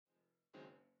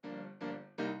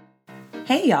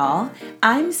Hey y'all,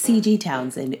 I'm CG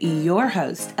Townsend, your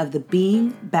host of the Being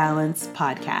Balanced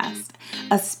podcast,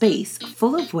 a space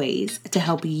full of ways to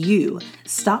help you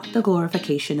stop the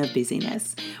glorification of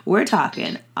busyness. We're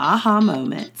talking aha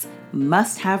moments,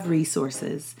 must-have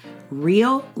resources,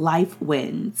 real life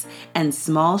wins, and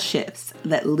small shifts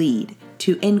that lead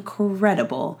to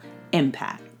incredible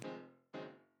impact.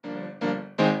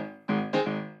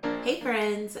 Hey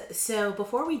friends, so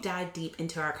before we dive deep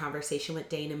into our conversation with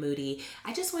Dana Moody,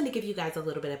 I just wanted to give you guys a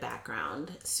little bit of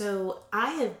background. So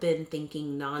I have been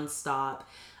thinking nonstop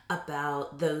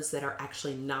about those that are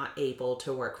actually not able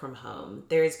to work from home.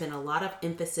 There's been a lot of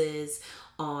emphasis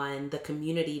on the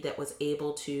community that was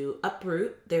able to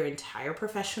uproot their entire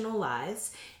professional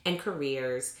lives and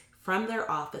careers from their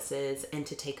offices and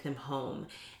to take them home.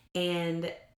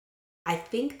 And I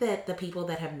think that the people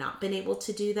that have not been able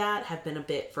to do that have been a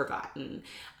bit forgotten.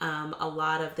 A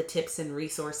lot of the tips and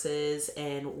resources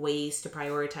and ways to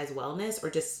prioritize wellness are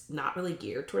just not really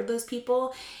geared toward those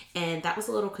people. And that was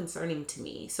a little concerning to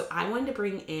me. So I wanted to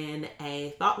bring in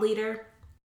a thought leader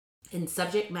and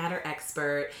subject matter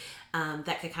expert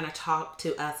that could kind of talk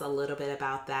to us a little bit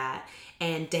about that.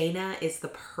 And Dana is the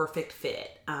perfect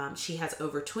fit. She has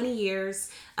over 20 years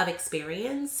of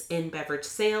experience in beverage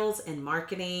sales and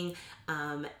marketing.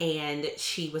 And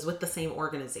she was with the same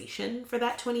organization for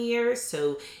that 20 years.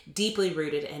 So deeply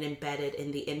rooted and embedded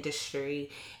in the industry.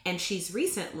 And she's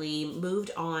recently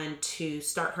moved on to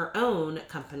start her own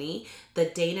company, the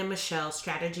Dana Michelle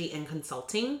Strategy and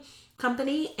Consulting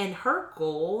Company, and her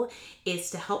goal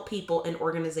is to help people and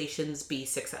organizations be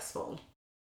successful,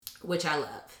 which I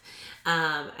love.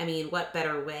 What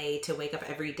better way to wake up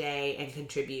every day and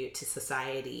contribute to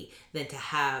society than to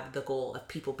have the goal of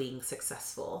people being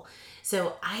successful?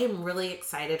 So I am really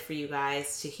excited for you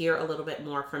guys to hear a little bit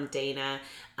more from Dana.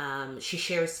 She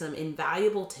shares some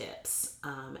invaluable tips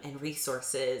and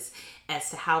resources as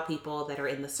to how people that are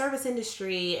in the service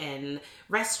industry and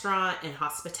restaurant and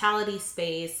hospitality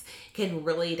space can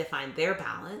really define their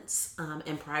balance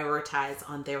and prioritize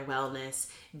on their wellness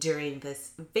during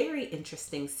this very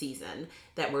interesting season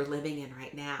that we're living in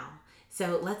right now.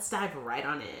 So let's dive right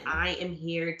on in. I am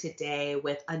here today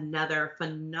with another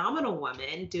phenomenal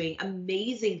woman doing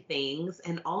amazing things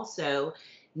and also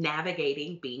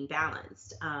navigating being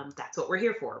balanced. That's what we're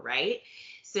here for, right?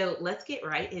 So let's get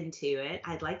right into it.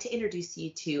 I'd like to introduce you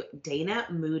to Dana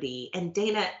Moody. And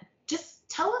Dana, just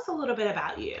tell us a little bit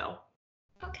about you.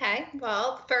 Okay.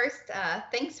 Well, first,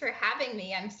 thanks for having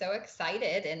me. I'm so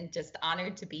excited and just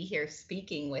honored to be here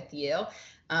speaking with you.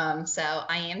 So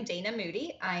I am Dana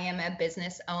Moody. I am a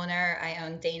business owner. I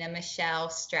own Dana Michelle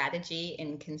Strategy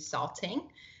and Consulting.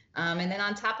 And then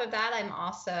on top of that, I'm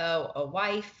also a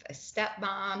wife, a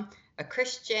stepmom, a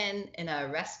Christian, and a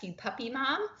rescue puppy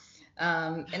mom.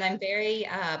 And I'm very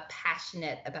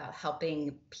passionate about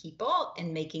helping people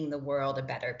and making the world a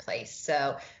better place.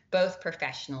 So both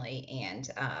professionally and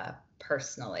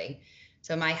personally.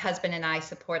 So my husband and I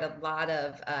support a lot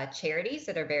of charities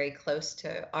that are very close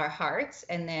to our hearts.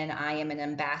 And then I am an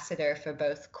ambassador for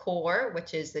both CORE,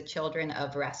 which is the Children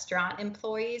of Restaurant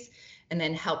Employees, and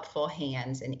then Helpful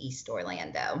Hands in East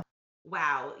Orlando.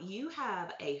 Wow, you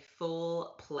have a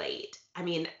full plate.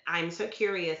 I'm so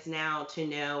curious now to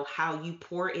know how you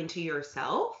pour into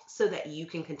yourself so that you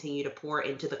can continue to pour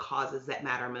into the causes that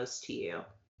matter most to you.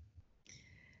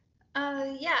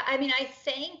 I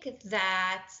think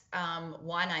that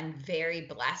one, I'm very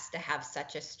blessed to have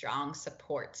such a strong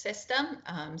support system.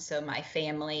 So my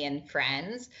family and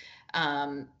friends,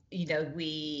 my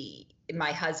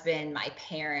husband, my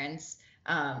parents,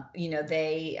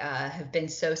 they have been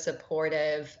so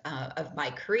supportive of my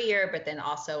career, but then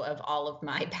also of all of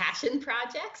my passion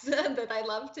projects that I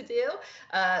love to do.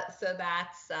 So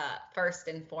that's first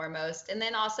and foremost. And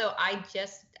then also, I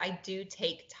do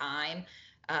take time.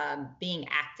 Being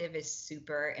active is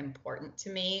super important to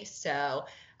me. So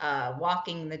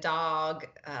walking the dog,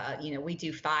 we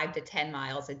do 5 to 10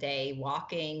 miles a day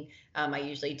walking. I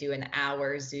usually do an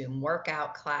hour Zoom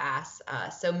workout class.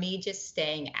 So me just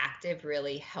staying active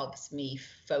really helps me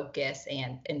focus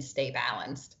and stay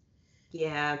balanced.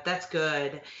 Yeah, that's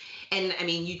good.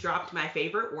 And you dropped my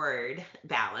favorite word,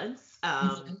 balance.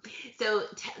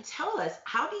 Tell us,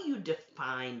 how do you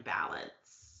define balance?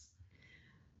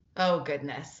 Oh,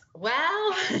 goodness.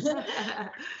 Well,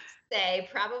 say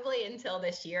probably until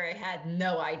this year, I had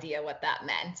no idea what that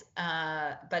meant.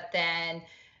 But then,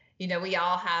 we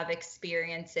all have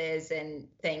experiences and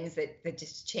things that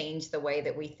just change the way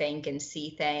that we think and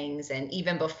see things. And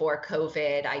even before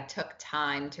COVID, I took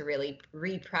time to really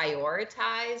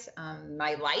reprioritize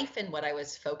my life and what I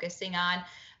was focusing on.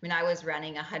 mean, I was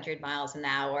running 100 miles an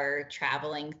hour,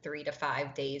 traveling 3 to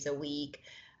 5 days a week.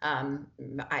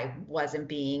 I wasn't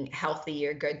being healthy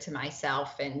or good to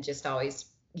myself, and just always,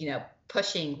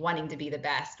 pushing, wanting to be the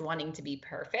best, wanting to be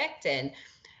perfect. And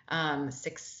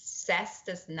success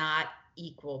does not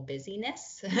equal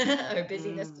busyness, or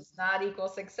busyness Mm. does not equal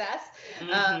success.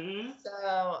 Mm-hmm.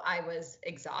 So I was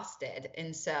exhausted.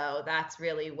 And so that's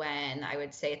really when I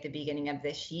would say at the beginning of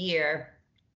this year,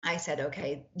 I said,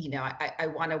 okay, I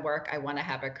want to work, I want to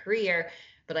have a career,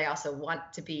 but I also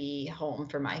want to be home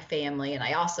for my family. And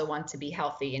I also want to be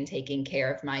healthy and taking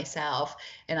care of myself.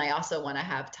 And I also want to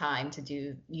have time to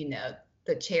do,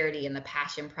 the charity and the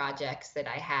passion projects that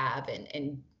I have,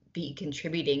 and be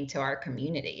contributing to our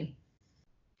community.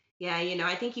 Yeah,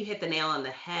 I think you hit the nail on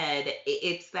the head.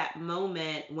 It's that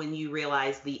moment when you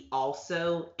realize the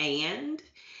also and,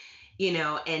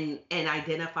 and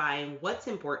identifying what's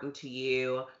important to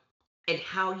you and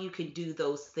how you can do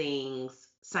those things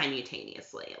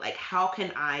simultaneously. Like, how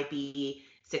can I be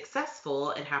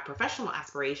successful and have professional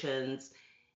aspirations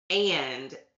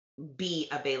and be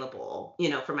available,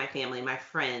 for my family, my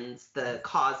friends, the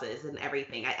causes, and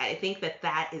everything. I think that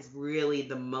that is really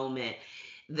the moment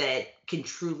that can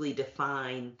truly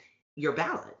define your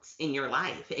balance in your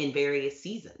life in various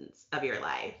seasons of your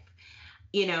life.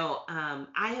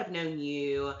 I have known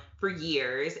you for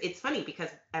years. It's funny because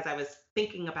as I was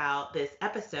thinking about this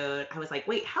episode, I was like,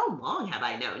 wait, how long have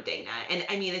I known Dana? And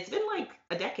I mean, it's been like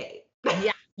a decade.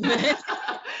 Yeah.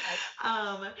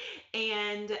 um,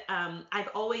 and I've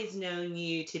always known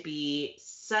you to be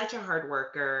such a hard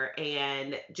worker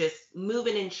and just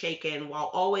moving and shaking while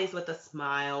always with a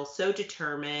smile, so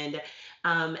determined,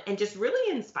 and just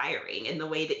really inspiring in the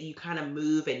way that you kind of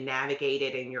move and navigate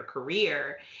it in your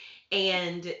career.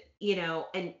 And,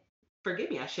 and forgive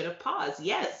me, I should have paused.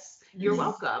 Yes, you're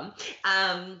welcome.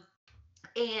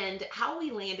 And how we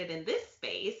landed in this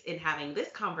space in having this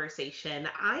conversation,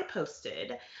 I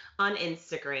posted on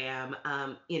Instagram,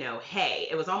 hey,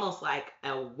 it was almost like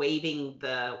a waving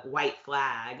the white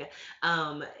flag.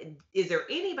 Is there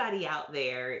anybody out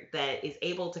there that is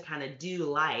able to kind of do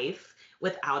life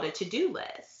without a to-do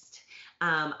list?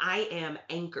 I am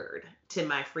anchored to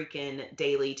my freaking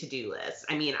daily to-do list.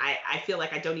 I mean, I feel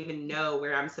like I don't even know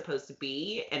where I'm supposed to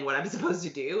be and what I'm supposed to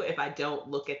do if I don't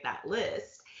look at that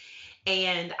list.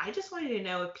 And I just wanted to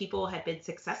know if people had been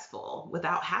successful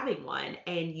without having one.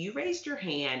 And you raised your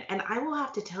hand. And I will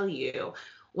have to tell you,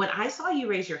 when I saw you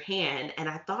raise your hand and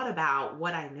I thought about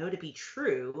what I know to be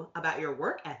true about your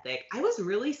work ethic, I was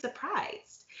really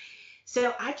surprised.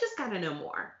 So I just got to know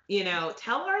more.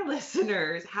 Tell our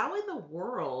listeners, how in the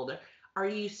world are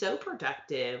you so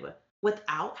productive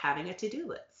without having a to do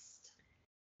list?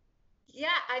 Yeah,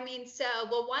 I mean,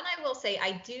 well, one, I will say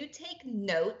I do take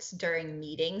notes during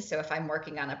meetings. So if I'm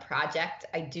working on a project,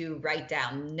 I do write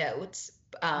down notes,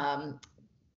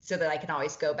 so that I can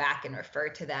always go back and refer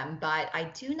to them. But I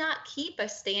do not keep a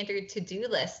standard to-do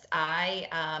list.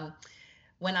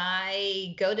 When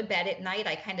I go to bed at night,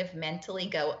 I kind of mentally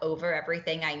go over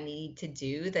everything I need to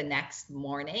do the next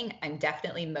morning. I'm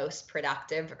definitely most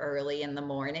productive early in the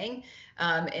morning.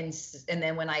 And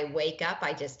then when I wake up,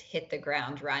 I just hit the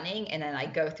ground running, and then I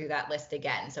go through that list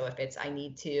again. So if it's, I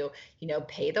need to,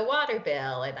 pay the water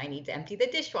bill, and I need to empty the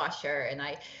dishwasher, and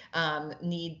I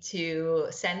need to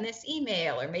send this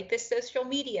email or make this social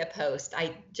media post,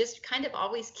 I just kind of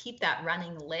always keep that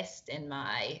running list in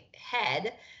my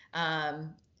head.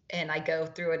 And I go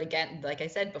through it again, like I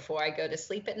said, before I go to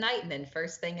sleep at night, and then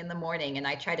first thing in the morning. And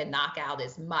I try to knock out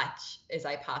as much as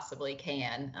I possibly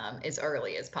can, as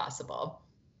early as possible.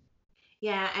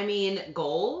 Yeah, I mean,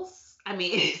 goals. I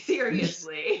mean,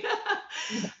 seriously.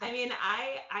 I mean,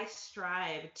 I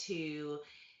strive to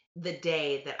the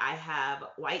day that I have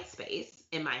white space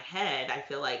in my head, I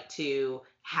feel like to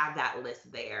have that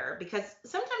list there because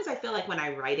sometimes I feel like when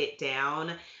I write it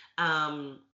down,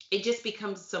 it just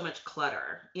becomes so much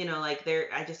clutter. Like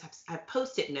I just have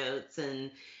post-it notes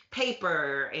and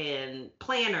paper and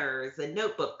planners and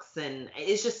notebooks, and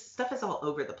it's just stuff is all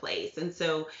over the place. And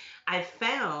so I've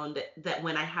found that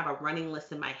when I have a running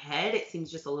list in my head, it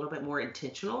seems just a little bit more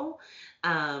intentional.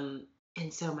 And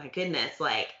so my goodness,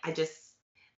 like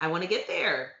I want to get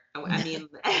there. I mean,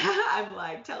 I'm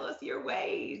like, tell us your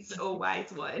ways, oh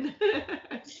wise one.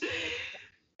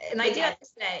 And I But do yeah, have to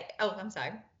say, oh, I'm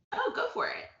sorry. oh, go for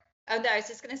it. Oh, no, I was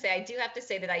just going to say, I do have to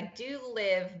say that I do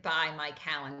live by my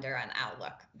calendar on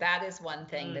Outlook. That is one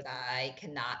thing Mm. that I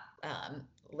cannot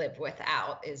live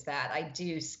without, is that I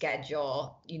do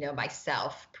schedule,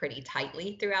 myself pretty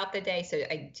tightly throughout the day. So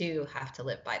I do have to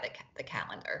live by the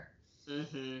calendar.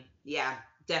 Hmm. Yeah,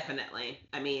 definitely.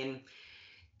 I mean,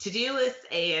 to-do list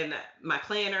and my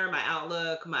planner, my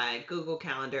Outlook, my Google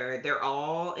Calendar, they're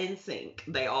all in sync.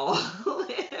 They all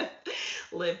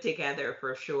live together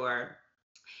for sure.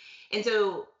 And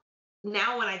so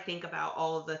now when I think about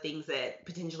all of the things that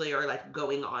potentially are like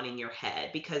going on in your head,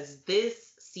 because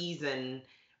this season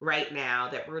right now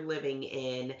that we're living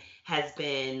in has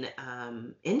been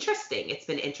interesting. It's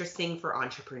been interesting for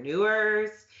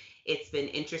entrepreneurs. It's been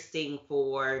interesting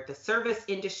for the service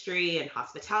industry and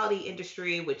hospitality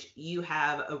industry, which you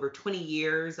have over 20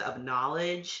 years of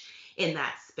knowledge in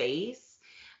that space.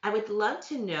 I would love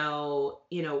to know,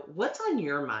 what's on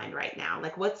your mind right now?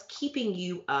 Like, what's keeping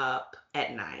you up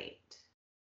at night?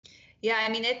 Yeah,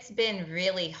 I mean, it's been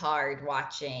really hard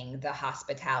watching the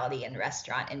hospitality and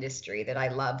restaurant industry that I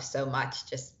love so much,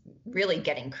 just really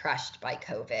getting crushed by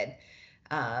COVID.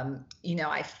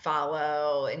 I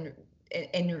follow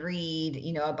and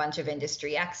read, a bunch of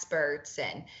industry experts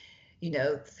and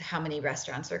how many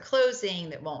restaurants are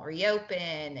closing that won't reopen,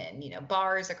 and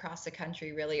bars across the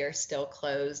country really are still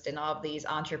closed, and all of these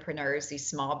entrepreneurs, these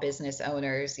small business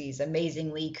owners, these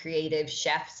amazingly creative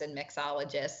chefs and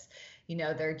mixologists,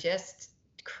 they're just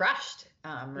crushed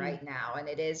right now, and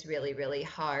it is really, really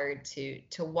hard to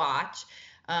watch.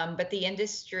 But the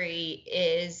industry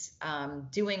is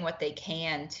doing what they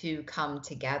can to come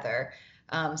together.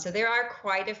 So there are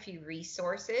quite a few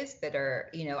resources that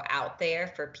are, out there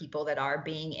for people that are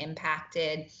being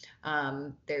impacted.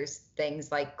 There's things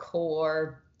like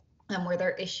CORE, where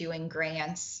they're issuing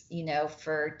grants,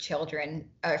 for children,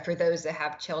 for those that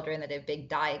have children that have been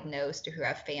diagnosed or who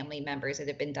have family members that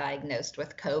have been diagnosed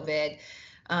with COVID.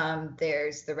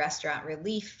 There's the Restaurant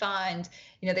Relief Fund.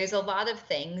 There's a lot of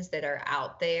things that are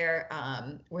out there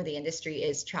where the industry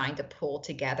is trying to pull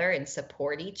together and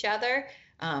support each other.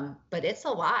 But it's a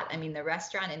lot. I mean, the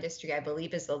restaurant industry, I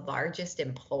believe, is the largest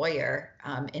employer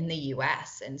in the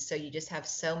US. And so you just have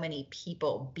so many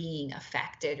people being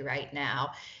affected right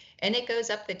now. And it goes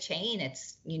up the chain.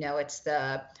 It's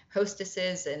the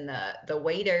hostesses and the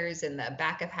waiters and the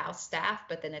back of house staff,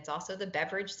 but then it's also the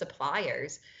beverage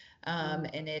suppliers.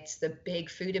 And it's the big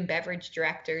food and beverage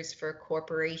directors for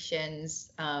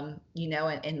corporations, and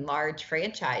large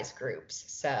franchise groups.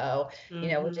 So,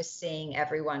 we're just seeing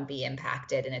everyone be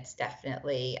impacted, and it's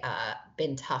definitely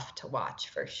been tough to watch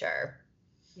for sure.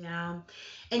 Yeah.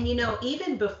 And,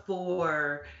 even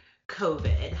before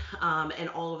COVID, and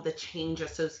all of the change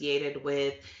associated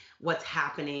with what's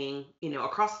happening,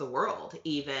 across the world,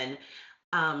 even,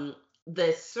 um,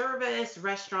 the service,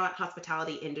 restaurant,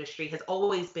 hospitality industry has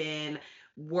always been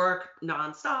work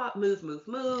nonstop, move, move,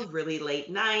 move, really late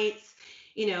nights.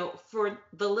 For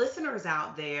the listeners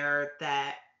out there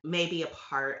that may be a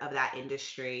part of that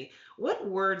industry, what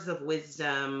words of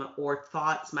wisdom or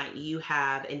thoughts might you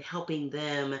have in helping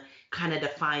them kind of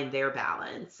define their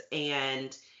balance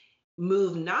and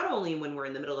move not only when we're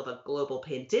in the middle of a global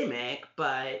pandemic,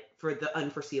 but for the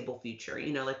unforeseeable future?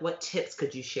 Like what tips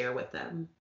could you share with them?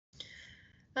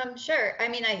 Sure. I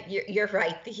mean, you're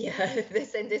right.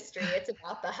 This industry, it's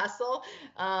about the hustle,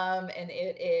 and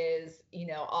it is,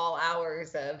 all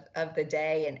hours of the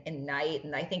day and night.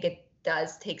 And I think it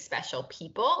does take special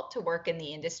people to work in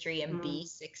the industry and be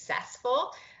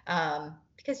successful,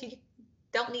 because you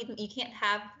can't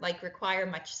have require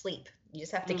much sleep. You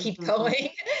just have to keep Mhm. going.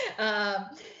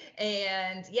 um,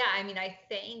 and yeah, I mean, I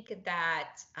think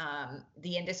that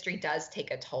the industry does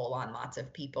take a toll on lots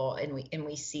of people, and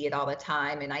we see it all the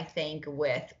time. And I think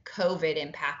with COVID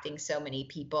impacting so many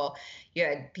people, you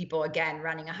had people again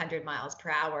running 100 miles per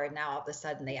hour, and now all of a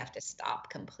sudden they have to stop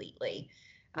completely.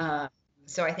 Mm. Um,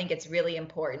 so I think it's really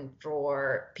important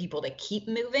for people to keep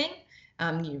moving.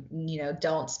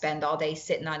 Don't spend all day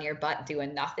sitting on your butt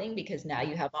doing nothing, because now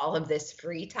you have all of this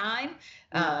free time.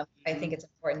 I think Mhm. it's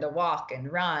important to walk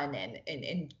and run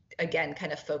and again,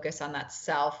 kind of focus on that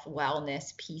self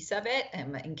wellness piece of it,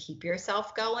 and keep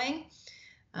yourself going.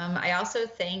 I also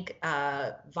think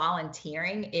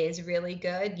volunteering is really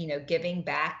good. Giving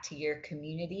back to your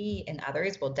community and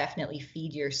others will definitely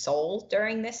feed your soul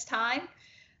during this time.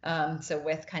 So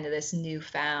with kind of this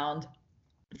newfound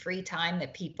free time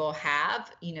that people have,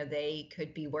 they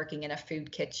could be working in a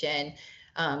food kitchen,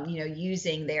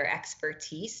 using their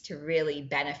expertise to really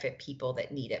benefit people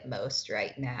that need it most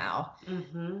right now.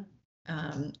 Mhm.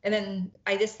 And then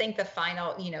I just think the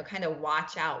final, kind of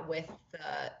watch out with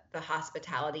the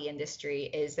hospitality industry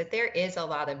is that there is a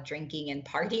lot of drinking and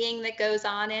partying that goes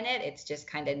on in it. It's just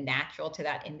kind of natural to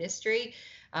that industry.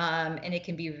 And it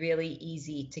can be really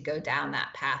easy to go down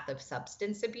that path of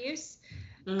substance abuse.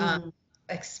 Um, Mm.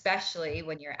 especially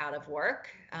when you're out of work,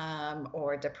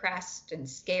 or depressed and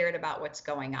scared about what's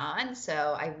going on.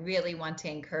 So I really want to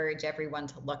encourage everyone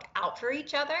to look out for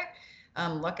each other.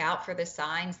 Look out for the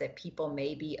signs that people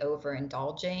may be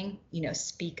overindulging,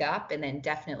 speak up, and then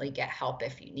definitely get help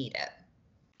if you need it.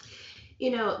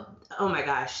 You know, oh my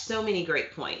gosh, so many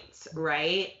great points,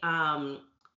 right?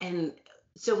 And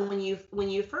so when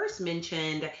you first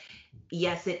mentioned,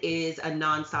 yes, it is a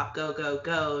nonstop go go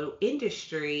go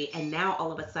industry, and now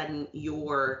all of a sudden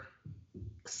you're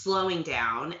slowing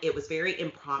down. It was very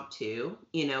impromptu.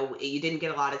 You didn't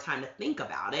get a lot of time to think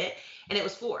about it, and it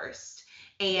was forced.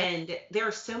 Yep. And there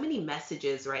are so many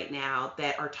messages right now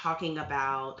that are talking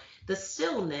about the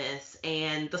stillness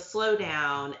and the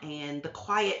slowdown and the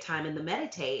quiet time and the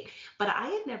meditate. But I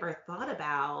had never thought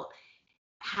about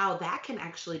how that can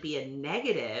actually be a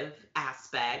negative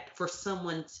aspect for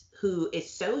someone who is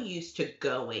so used to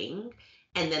going,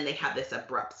 and then they have this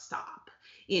abrupt stop,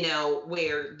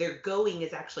 where their going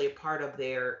is actually a part of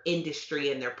their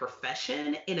industry and their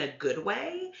profession in a good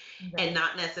way, and Right.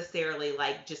 not necessarily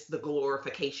like just the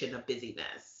glorification of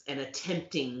busyness and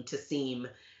attempting to seem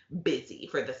busy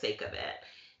for the sake of it.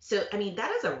 So, I mean,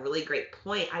 that is a really great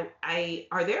point. I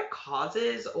are there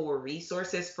causes or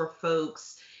resources for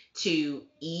folks to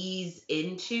ease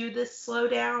into this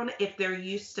slowdown if they're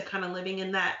used to kind of living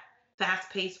in that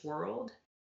fast-paced world?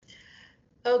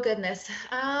 Oh goodness.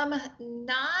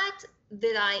 Not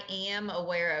that I am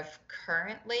aware of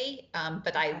currently,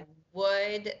 but Okay.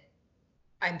 would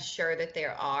I'm sure that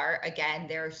there are. Again,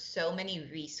 there are so many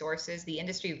resources. The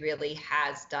industry really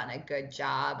has done a good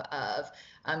job of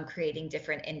creating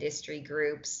different industry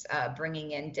groups,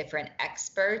 bringing in different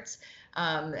experts,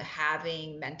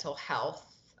 having mental health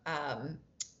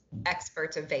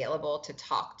experts available to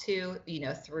talk to,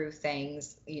 through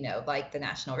things, like the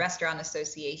National Restaurant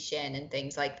Association and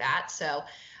things like that. So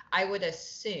I would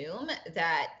assume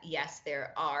that, yes,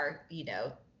 there are,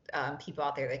 people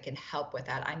out there that can help with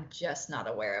that. I'm just not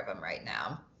aware of them right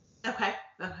now. Okay.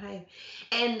 Okay.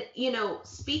 And,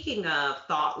 speaking of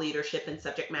thought leadership and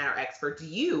subject matter experts,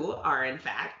 you are, in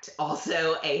fact,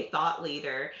 also a thought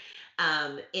leader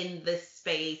in this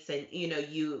space. And,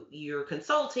 you're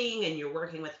consulting and you're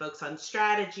working with folks on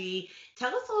strategy.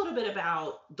 Tell us a little bit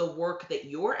about the work that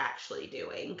you're actually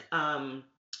doing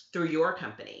through your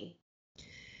company.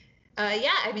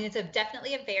 Yeah, I mean, it's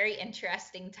definitely a very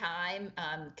interesting time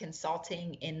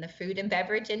consulting in the food and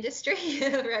beverage industry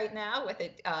right now, with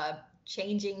it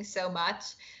changing so much.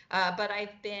 But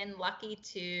I've been lucky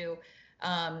to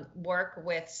work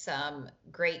with some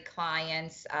great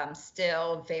clients.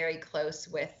 Still very close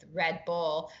with Red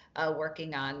Bull,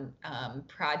 working on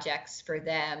projects for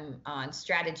them on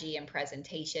strategy and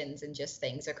presentations and just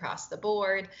things across the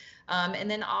board.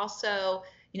 And then also,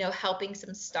 helping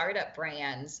some startup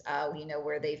brands,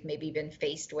 where they've maybe been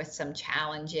faced with some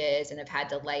challenges and have had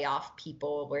to lay off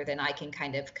people, where then I can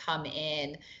kind of come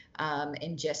in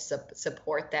and just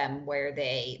support them where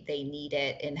they need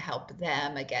it, and help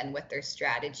them again with their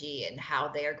strategy and how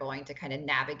they're going to kind of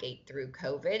navigate through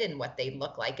COVID and what they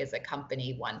look like as a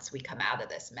company once we come out of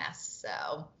this mess.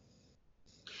 So.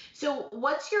 So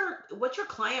what's your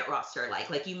client roster like?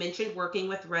 Like you mentioned working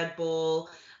with Red Bull,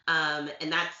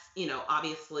 and that's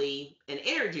obviously an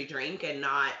energy drink and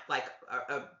not like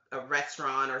a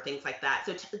restaurant or things like that.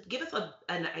 So give us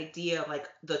an idea of like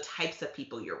the types of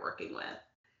people you're working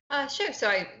with. Sure. So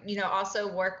I,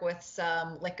 also work with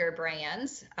some liquor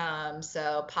brands.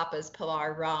 So Papa's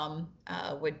Pilar Rum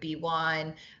would be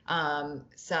one.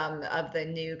 Some of the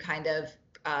new kind of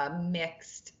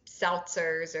mixed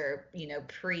seltzers, or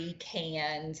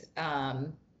pre-canned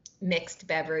mixed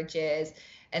beverages,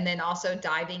 and then also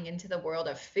diving into the world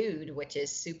of food, which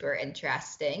is super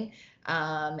interesting.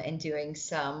 And doing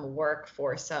some work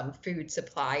for some food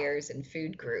suppliers and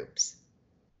food groups.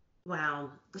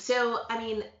 Wow. So I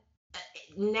mean,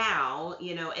 now,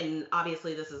 and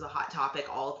obviously this is a hot topic,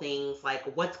 all things like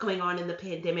what's going on in the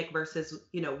pandemic versus,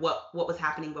 what was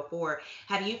happening before.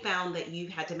 Have you found that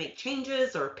you've had to make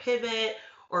changes or pivot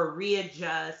or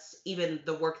readjust even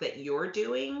the work that you're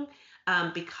doing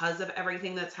because of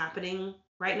everything that's happening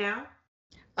right now?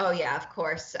 Oh yeah, of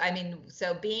course. I mean,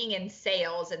 so being in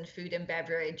sales and food and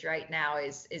beverage right now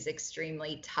is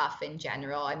extremely tough in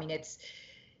general. I mean, it's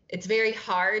very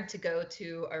hard to go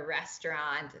to a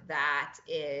restaurant that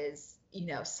is,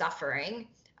 suffering,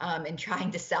 and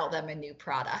trying to sell them a new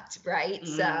product, right?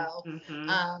 So Mm-hmm.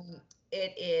 um,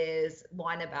 it is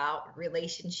one about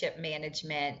relationship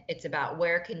management. It's about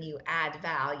where can you add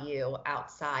value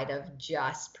outside of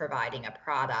just providing a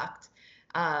product,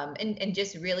 and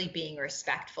just really being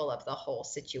respectful of the whole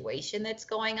situation that's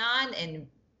going on, and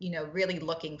really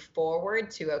looking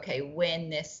forward to, okay, when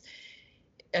this,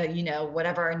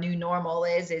 whatever our new normal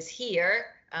is here,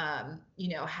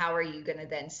 how are you going to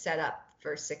then set up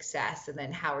for success? And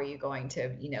then how are you going to,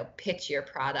 pitch your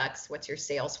products? What's your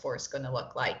sales force going to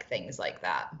look like? Things like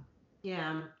that.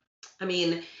 Yeah. I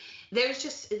mean, there's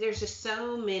just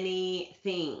so many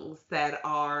things that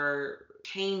are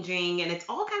changing, and it's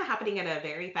all kind of happening at a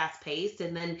very fast pace.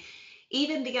 And then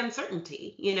even the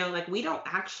uncertainty, like we don't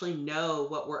actually know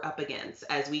what we're up against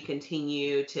as we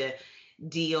continue to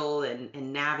deal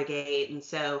and navigate. And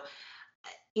so,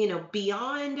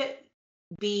 beyond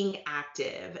being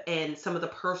active and some of the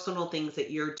personal things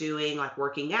that you're doing, like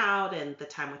working out and the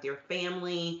time with your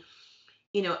family,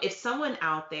 if someone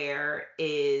out there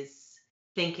is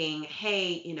thinking,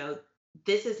 hey,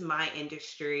 this is my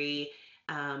industry,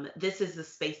 this is the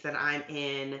space that I'm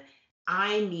in,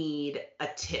 I need a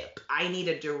tip, I need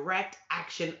a direct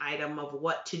action item of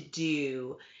what to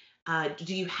do.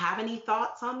 Do you have any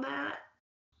thoughts on that?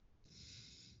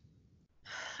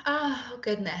 Oh,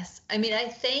 goodness. I mean, I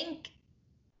think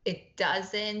it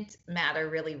doesn't matter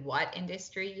really what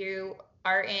industry you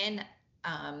are in.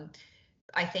 Um,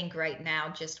 I think right now,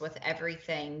 just with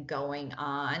everything going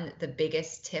on, the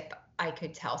biggest tip I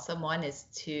could tell someone is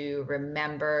to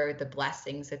remember the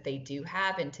blessings that they do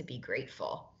have and to be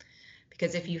grateful.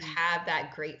 Because if you Mm, have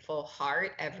that grateful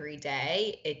heart every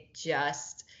day,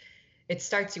 it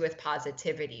starts you with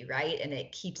positivity, right? And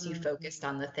it keeps you focused mhm.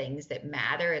 on the things that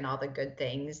matter and all the good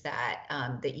things that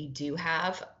you do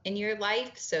have in your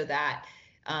life, so that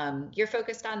you're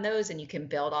focused on those and you can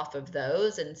build off of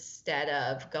those instead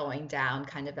of going down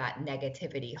kind of that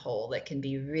negativity hole that can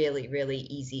be really, really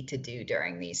easy to do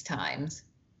during these times.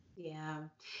 Yeah.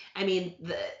 I mean,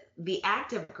 the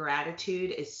act of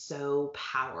gratitude is so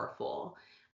powerful.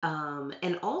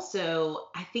 And also,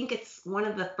 I think it's one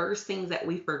of the first things that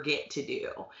we forget to do,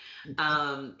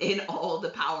 in all the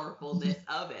powerfulness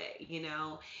of it.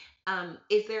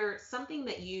 Is there something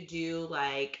that you do,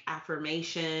 like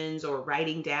affirmations or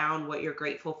writing down what you're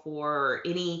grateful for, or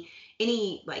any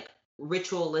like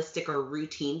ritualistic or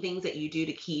routine things that you do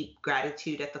to keep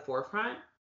gratitude at the forefront?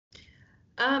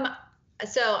 Um,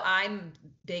 so I'm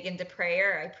big into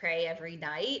prayer. I pray every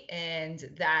night, and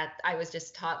that I was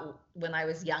just taught when I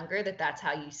was younger that that's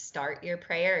how you start your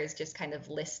prayer, is just kind of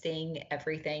listing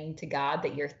everything to God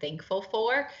that you're thankful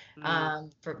for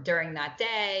during that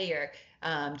day, or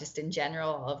just in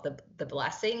general of the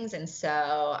blessings. And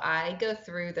so I go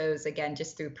through those again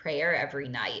just through prayer every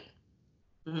night.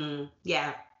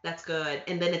 Yeah, that's good.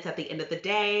 And then it's at the end of the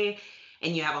day,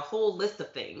 and you have a whole list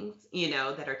of things,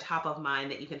 that are top of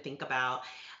mind that you can think about.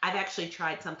 I've actually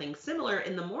tried something similar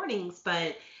in the mornings,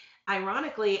 but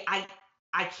ironically, I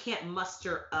can't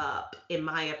muster up, in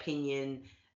my opinion,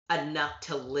 enough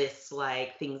to list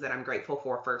like things that I'm grateful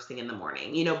for first thing in the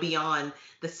morning, beyond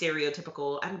the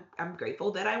stereotypical I'm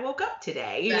grateful that I woke up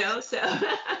today, so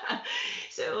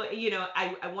so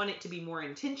I want it to be more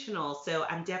intentional, so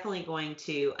I'm definitely going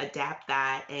to adapt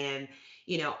that. And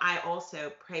I also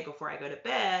pray before I go to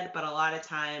bed, but a lot of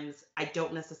times I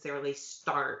don't necessarily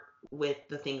start with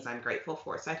the things I'm grateful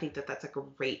for, so I think that that's a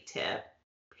great tip.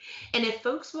 And if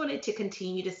folks wanted to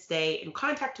continue to stay in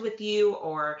contact with you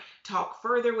or talk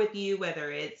further with you,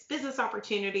 whether it's business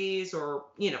opportunities or,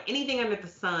 anything under the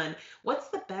sun, what's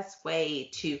the best way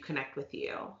to connect with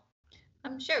you?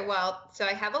 I'm sure. Well, so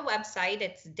I have a website.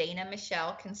 It's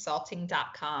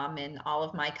danamichelleconsulting.com, and all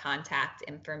of my contact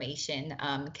information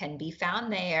can be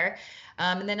found there.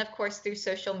 And then, of course, through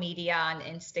social media on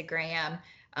Instagram,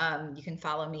 you can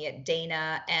follow me at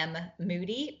Dana M.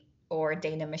 Moody or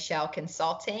Dana Michelle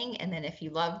Consulting. And then, if you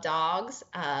love dogs,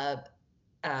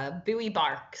 Bowie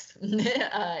Barks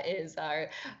is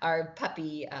our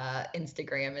puppy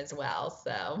Instagram as well.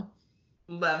 So.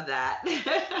 Love that.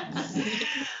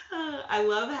 I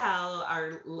love how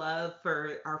our love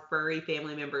for our furry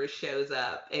family members shows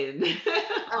up in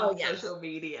Oh, on yes. social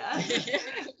media.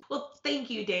 Well, thank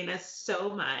you, Dana, so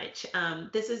much.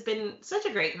 This has been such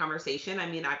a great conversation. I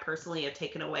mean, I personally have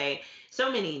taken away so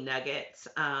many nuggets,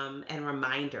 and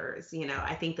reminders.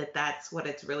 I think that that's what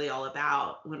it's really all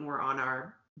about when we're on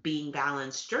our being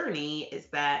balanced journey, is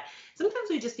that sometimes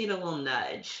we just need a little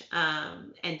nudge,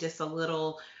 and just a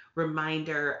little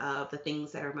reminder of the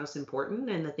things that are most important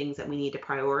and the things that we need to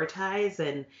prioritize.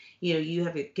 And, you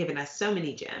have given us so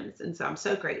many gems. And so I'm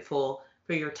so grateful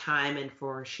for your time and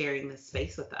for sharing this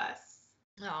space with us.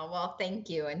 Oh, well, thank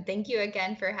you. And thank you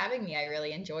again for having me. I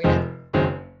really enjoyed it.